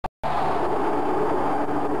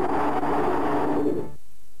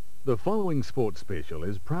The following sports special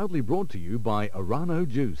is proudly brought to you by Arano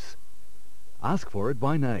Juice. Ask for it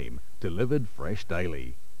by name, delivered fresh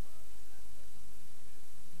daily.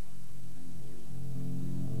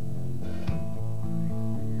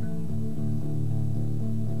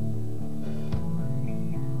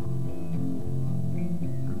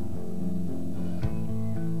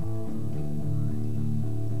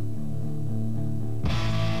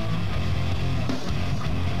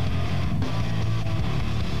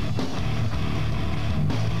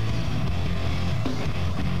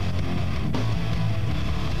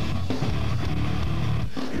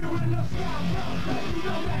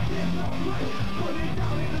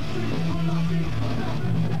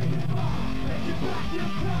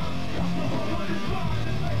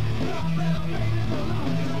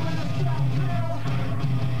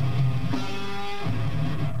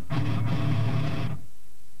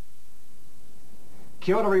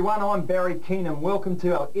 Kia ora everyone, I'm Barry Keenan. Welcome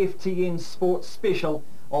to our FTN Sports Special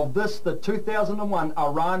of this, the 2001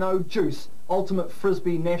 Arano Juice Ultimate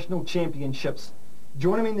Frisbee National Championships.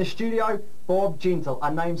 Joining me in the studio, Bob Gentle,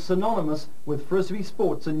 a name synonymous with Frisbee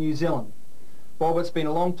sports in New Zealand. Bob, it's been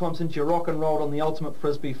a long time since you rock and rolled on the Ultimate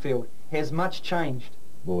Frisbee field. Has much changed?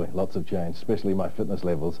 Boy, lots of change, especially my fitness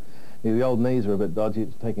levels. The old knees are a bit dodgy.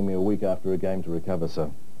 It's taking me a week after a game to recover,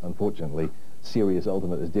 so unfortunately serious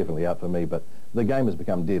Ultimate is definitely out for me, but the game has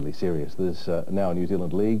become deadly serious. There's now a New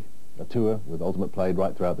Zealand League, a tour with Ultimate played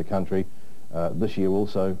right throughout the country. This year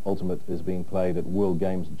also, Ultimate is being played at World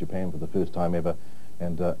Games in Japan for the first time ever,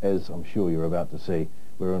 and as I'm sure you're about to see,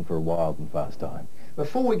 we're in for a wild and fast time.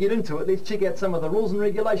 Before we get into it, let's check out some of the rules and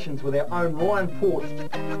regulations with our own Ryan Port.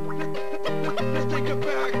 Let's take it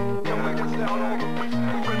back. Come back and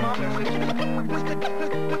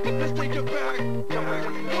let's take it back. Come back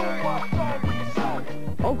and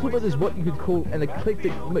Ultimate is what you could call an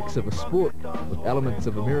eclectic mix of a sport, with elements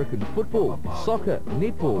of American football, soccer,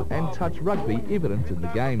 netball and touch rugby evident in the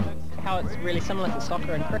game. How it's really similar to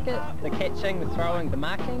soccer and cricket, the catching, the throwing, the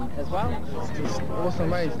marking as well. It's just awesome,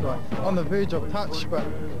 mate. It's like on the verge of touch, but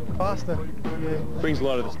faster. Yeah. Brings a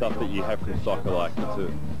lot of the stuff that you have from soccer, like it's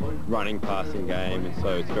a running, passing game, and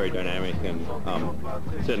so it's very dynamic and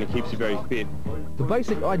certainly keeps you very fit. The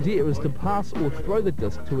basic idea is to pass or throw the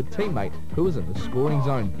disc to a teammate who is in the scoring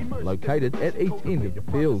zone, located at each end of the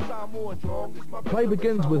field. Play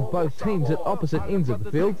begins with both teams at opposite ends of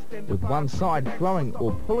the field, with one side throwing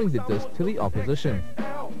or pulling the disc to the opposition.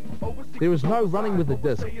 There is no running with the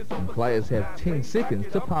disc, and players have 10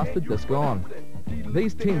 seconds to pass the disc on.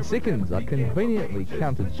 These 10 seconds are conveniently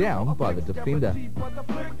counted down by the defender.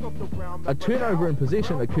 A turnover in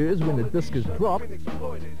possession occurs when the disc is dropped,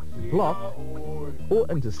 blocked, or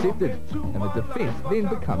intercepted, and the defence then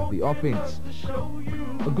becomes the offence.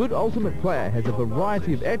 A good Ultimate player has a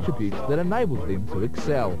variety of attributes that enable them to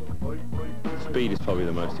excel. Speed is probably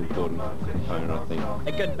the most important component, I think.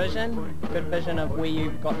 A good vision of where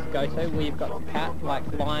you've got to go to, where you've got to cut, like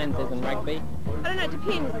lines as in rugby. I don't know, it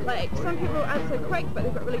depends. Like, some people aren't so quick, but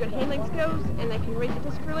they've got really good handling skills and they can read the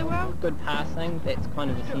disc really well. Good passing, that's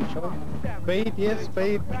kind of essential. Speed, yes,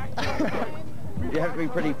 speed. You have to be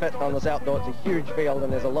pretty fit on this outdoor. It's a huge field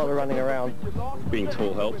and there's a lot of running around. Being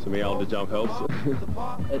tall helps, and being able to jump helps.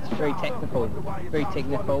 It's very technical,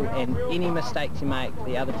 and any mistakes you make,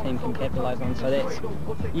 the other team can capitalise on, so that's,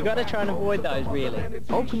 you got to try and avoid those really.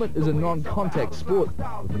 Ultimate is a non-contact sport,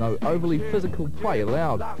 with no overly physical play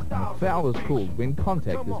allowed, and a foul is called when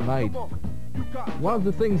contact is made. One of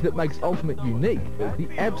the things that makes Ultimate unique is the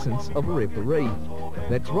absence of a referee.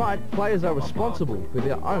 That's right, players are responsible for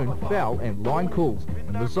their own foul and line calls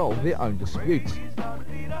and resolve their own disputes.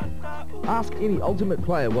 Ask any Ultimate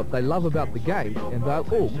player what they love about the game and they'll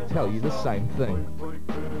all tell you the same thing.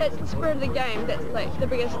 It's the spirit of the game, that's like the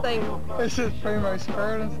biggest thing. It's just primo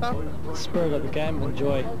spirit and stuff. The spirit of the game,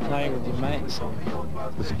 enjoy playing with your mates.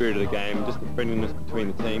 The spirit of the game, just the friendliness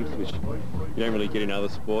between the teams, which you don't really get in other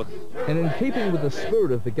sports. And in keeping with the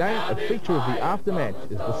spirit of the game, a feature of the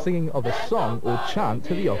aftermatch is the singing of a song or chant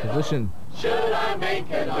to the opposition. Should I make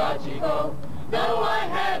it logical? No, I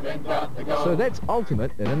haven't got the goal. So that's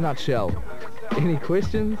Ultimate in a nutshell. Any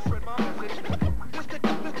questions?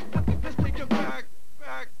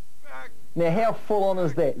 Now, how full on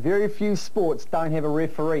is that? Very few sports don't have a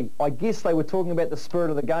referee. I guess they were talking about the spirit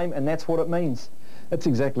of the game, and that's what it means. That's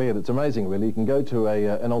exactly it. It's amazing, really. You can go to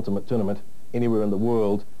an Ultimate tournament anywhere in the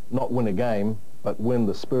world, not win a game, but win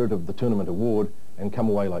the Spirit of the Tournament award and come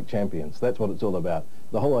away like champions. That's what it's all about.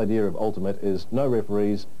 The whole idea of Ultimate is no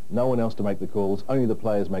referees, no one else to make the calls, only the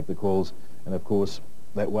players make the calls, and of course,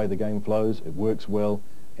 that way the game flows, it works well,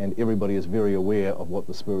 and everybody is very aware of what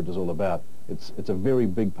the spirit is all about. It's a very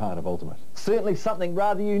big part of Ultimate. Certainly something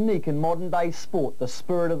rather unique in modern day sport, the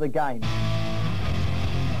spirit of the game.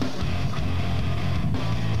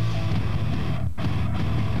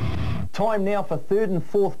 Time now for third and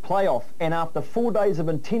fourth playoff, and after 4 days of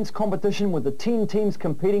intense competition with the 10 teams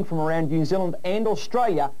competing from around New Zealand and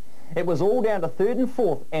Australia, it was all down to third and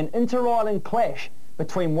fourth, an inter-island clash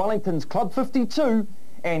between Wellington's Club 52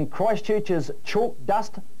 and Christchurch's Chalk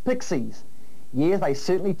Dust Pixies. Yeah, they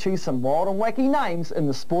certainly choose some wild and wacky names in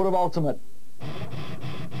the sport of Ultimate.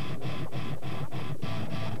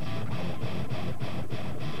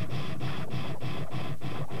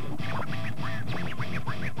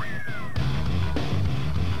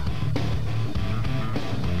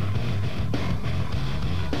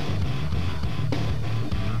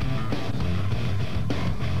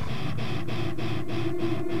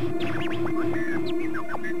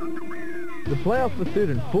 The playoff for third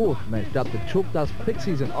and fourth matched up the Chalk Dust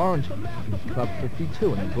Pixies in orange against Club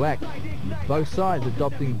 52 in black. With both sides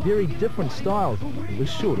adopting very different styles, it was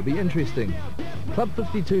sure to be interesting. Club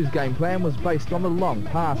 52's game plan was based on the long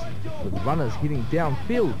pass, with runners heading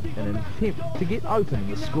downfield in an attempt to get open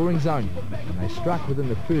in the scoring zone, and they struck within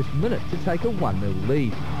the first minute to take a 1-0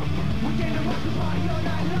 lead.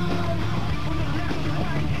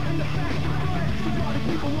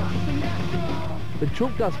 The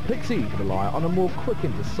Chalk Dust Pixies rely on a more quick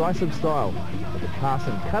and decisive style, with the pass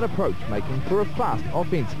and cut approach making for a fast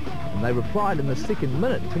offence, and they replied in the second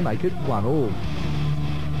minute to make it 1-1.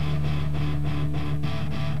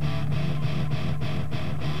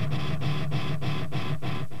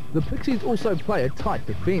 The Pixies also play a tight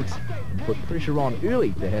defence and put pressure on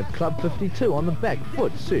early to have Club 52 on the back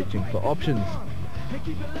foot searching for options.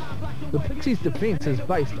 The Pixies' defence is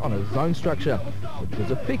based on a zone structure, which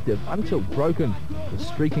was effective until broken, with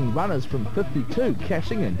streaking runners from 52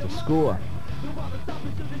 cashing in to score.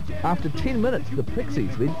 After 10 minutes, the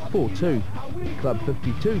Pixies led 4-2, with Club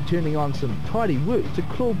 52 turning on some tidy work to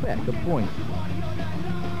claw back a point.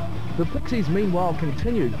 The Pixies meanwhile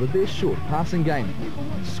continued with their short passing game,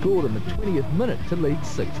 and scored in the 20th minute to lead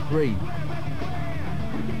 6-3.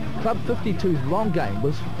 Club 52's long game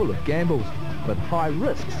was full of gambles, but high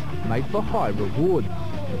risks made for high reward,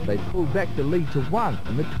 as they pulled back the lead to 1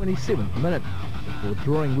 in the 27th minute, before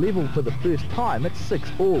drawing level for the first time at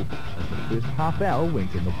 6-all, as the first half hour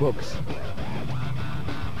went in the books.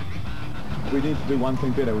 We need to do one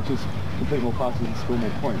thing better, which is complete more passes and score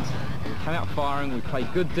more points. We come out firing, we play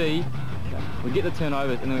good D, we get the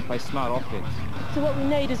turnovers, and then we play smart offense. So what we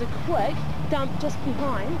need is a quick dump just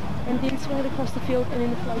behind, and then swing it across the field, and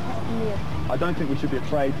then the flow cut from there. I don't think we should be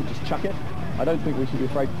afraid to just chuck it. I don't think we should be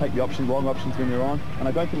afraid to take the wrong options when they're on, and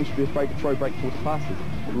I don't think we should be afraid to throw break force passes.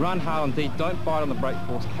 Run hard on D, don't bite on the break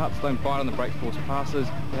force cuts, don't bite on the break force passes,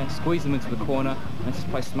 squeeze them into the corner, and just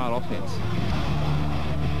play smart offense.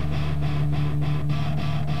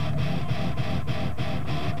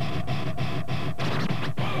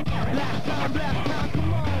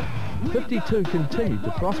 52 continued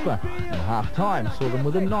to prosper, and half-time saw them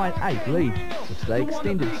with a 9-8 lead, which they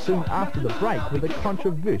extended soon after the break with a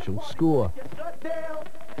controversial score.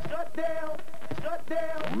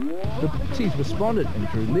 The Pixies responded and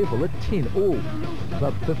drew level at 10-all.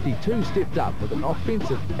 Club 52 stepped up with an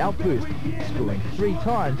offensive outburst, scoring 3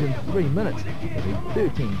 times in 3 minutes to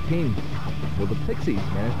lead 13-10, before the Pixies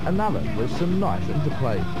managed another with some nice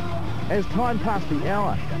interplay. As time passed the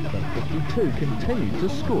hour, Club 52 continued to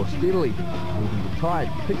score steadily, leaving the tired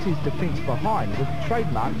Pixies defence behind with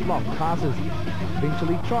trademark long passes,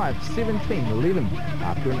 eventually triumphed 17-11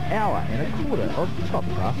 after an hour and a quarter of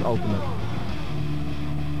top-class Ultimate.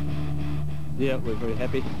 Yeah, we're very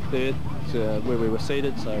happy. Third, where we were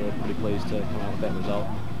seated, so we're pretty pleased to come out with that result.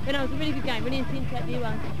 But no, it was a really good game, really intense out there.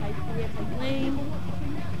 Played fair, played clean.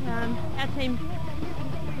 Our team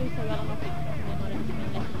played so well on offense.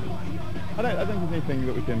 I don't think there's anything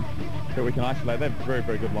that we can isolate. They're a very,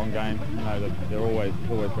 very good long game. You know, there's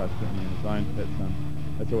always guys sitting in the zone.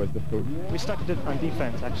 That's always difficult. We stuck to it on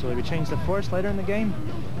defense, actually. We changed the force later in the game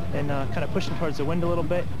and kind of pushed them towards the wind a little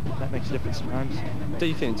bit. That makes a difference sometimes.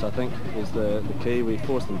 Defense, I think, is the key. We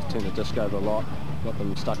forced them to turn the disc over a lot, got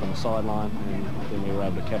them stuck on the sideline, and then we were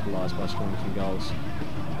able to capitalise by scoring some goals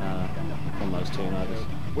from those turnovers.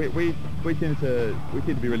 We tend to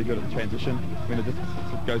be really good at the transition. When it just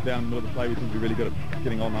goes down in the middle of the play, we tend to be really good at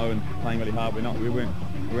getting on and playing really hard. We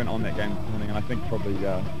weren't on that game this morning, and I think probably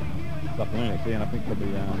this afternoon actually, and I think probably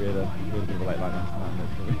we had a bit of a late night tonight,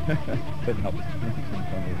 and that didn't help us.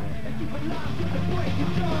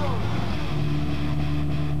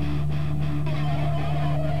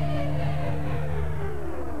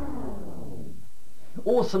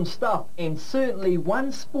 Awesome stuff, and certainly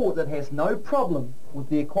one sport that has no problem with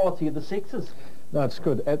the equality of the sexes. No, it's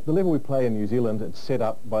good. At the level we play in New Zealand, it's set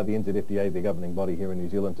up by the NZFDA, the governing body here in New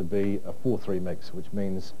Zealand, to be a 4-3 mix, which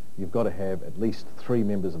means you've got to have at least 3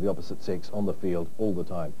 members of the opposite sex on the field all the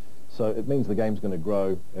time. So it means the game's going to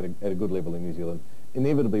grow at a good level in New Zealand.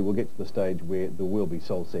 Inevitably, we'll get to the stage where there will be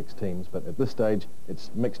sole sex teams, but at this stage, it's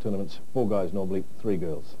mixed tournaments, 4 guys normally, 3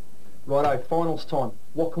 girls. Righto, finals time.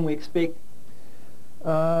 What can we expect?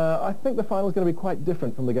 I think the final is going to be quite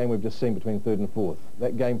different from the game we've just seen between 3rd and 4th.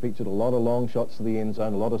 That game featured a lot of long shots to the end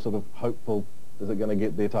zone, a lot of sort of hopeful, is it going to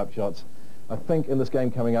get there type shots. I think in this game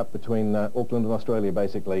coming up between Auckland and Australia,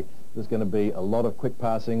 basically, there's going to be a lot of quick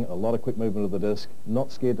passing, a lot of quick movement of the disc,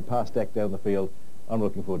 not scared to pass stacked down the field. I'm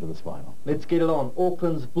looking forward to this final. Let's get it on.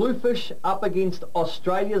 Auckland's Bluefish up against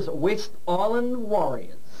Australia's West Island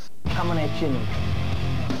Warriors. Coming at you now.